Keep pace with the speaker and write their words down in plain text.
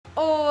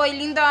Oi,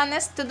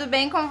 lindonas, tudo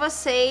bem com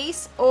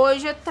vocês?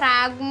 Hoje eu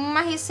trago uma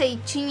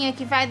receitinha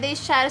que vai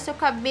deixar o seu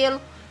cabelo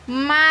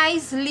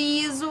mais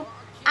liso,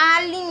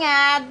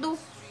 alinhado,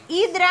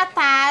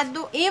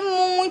 hidratado e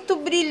muito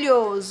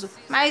brilhoso.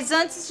 Mas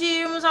antes de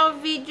irmos ao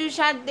vídeo,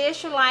 já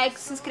deixa o like,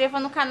 se inscreva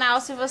no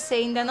canal se você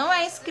ainda não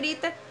é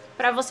inscrita,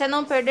 para você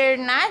não perder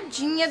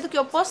nadinha do que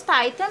eu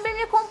postar. E também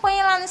me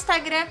acompanhe lá no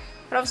Instagram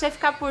para você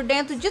ficar por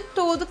dentro de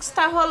tudo que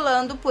está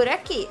rolando por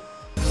aqui.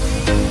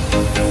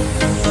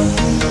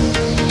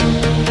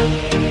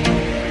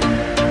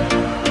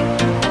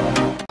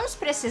 Vamos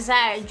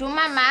precisar de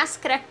uma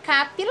máscara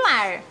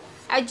capilar.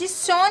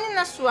 Adicione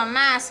na sua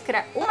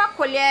máscara uma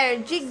colher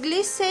de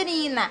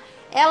glicerina.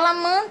 Ela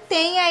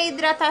mantém a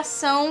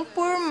hidratação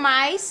por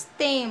mais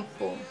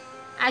tempo.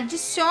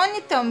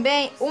 Adicione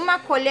também uma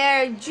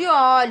colher de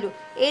óleo.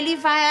 Ele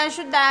vai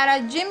ajudar a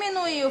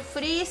diminuir o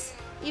frizz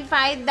e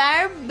vai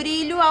dar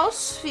brilho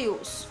aos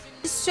fios.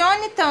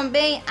 Adicione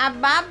também a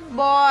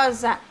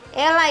babosa.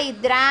 Ela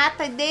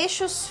hidrata e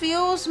deixa os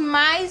fios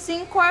mais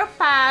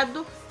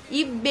encorpados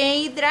e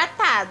bem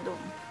hidratado.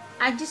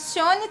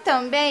 Adicione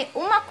também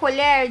uma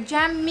colher de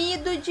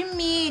amido de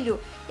milho.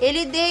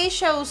 Ele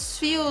deixa os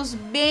fios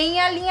bem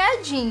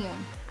alinhadinhos.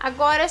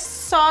 Agora é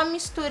só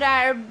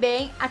misturar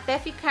bem até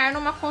ficar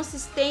numa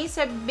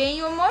consistência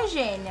bem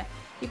homogênea.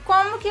 E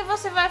como que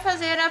você vai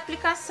fazer a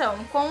aplicação?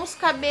 Com os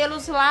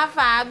cabelos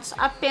lavados,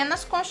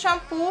 apenas com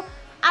shampoo.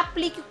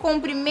 Aplique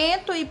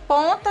comprimento e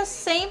ponta,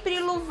 sempre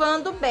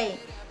luvando bem.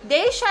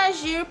 Deixe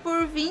agir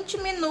por 20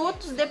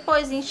 minutos,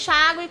 depois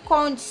enxague,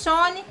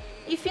 condicione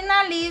e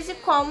finalize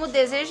como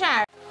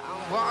desejar.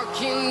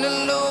 Walking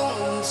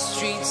alone, the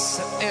streets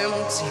are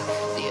empty.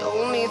 The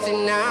only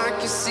thing I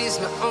can see is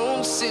my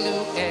own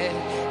silhouette.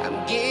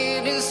 I'm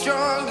getting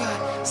stronger,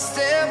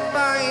 step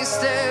by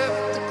step.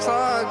 The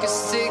clock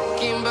is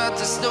ticking, but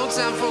there's no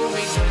time for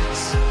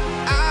regrets.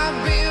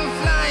 I've been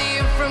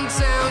flying from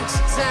town to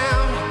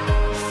town,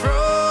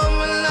 from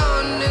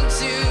London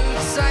to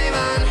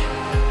Taiwan.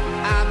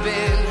 I've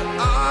been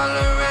all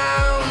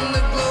around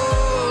the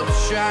globe,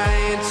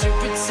 trying to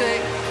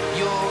protect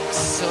your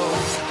soul.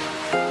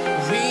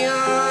 We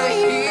are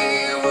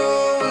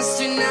heroes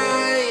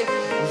tonight.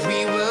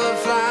 We will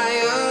fly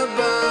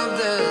above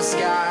the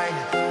sky.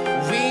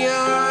 We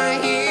are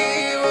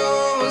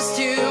heroes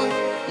tonight.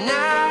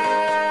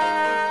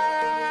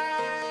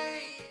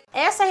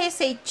 Essa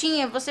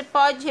receitinha você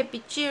pode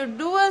repetir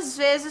 2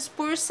 vezes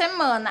por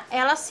semana.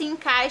 Ela se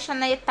encaixa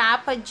na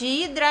etapa de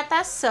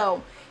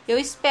hidratação. Eu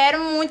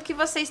espero muito que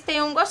vocês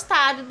tenham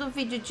gostado do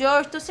vídeo de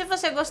hoje. Então, se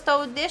você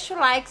gostou, deixa o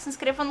like, se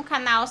inscreva no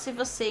canal se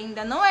você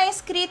ainda não é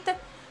inscrita,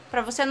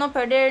 para você não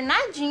perder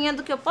nadinha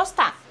do que eu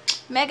postar.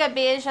 Mega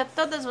beijo a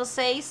todas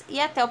vocês e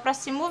até o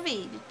próximo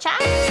vídeo. Tchau!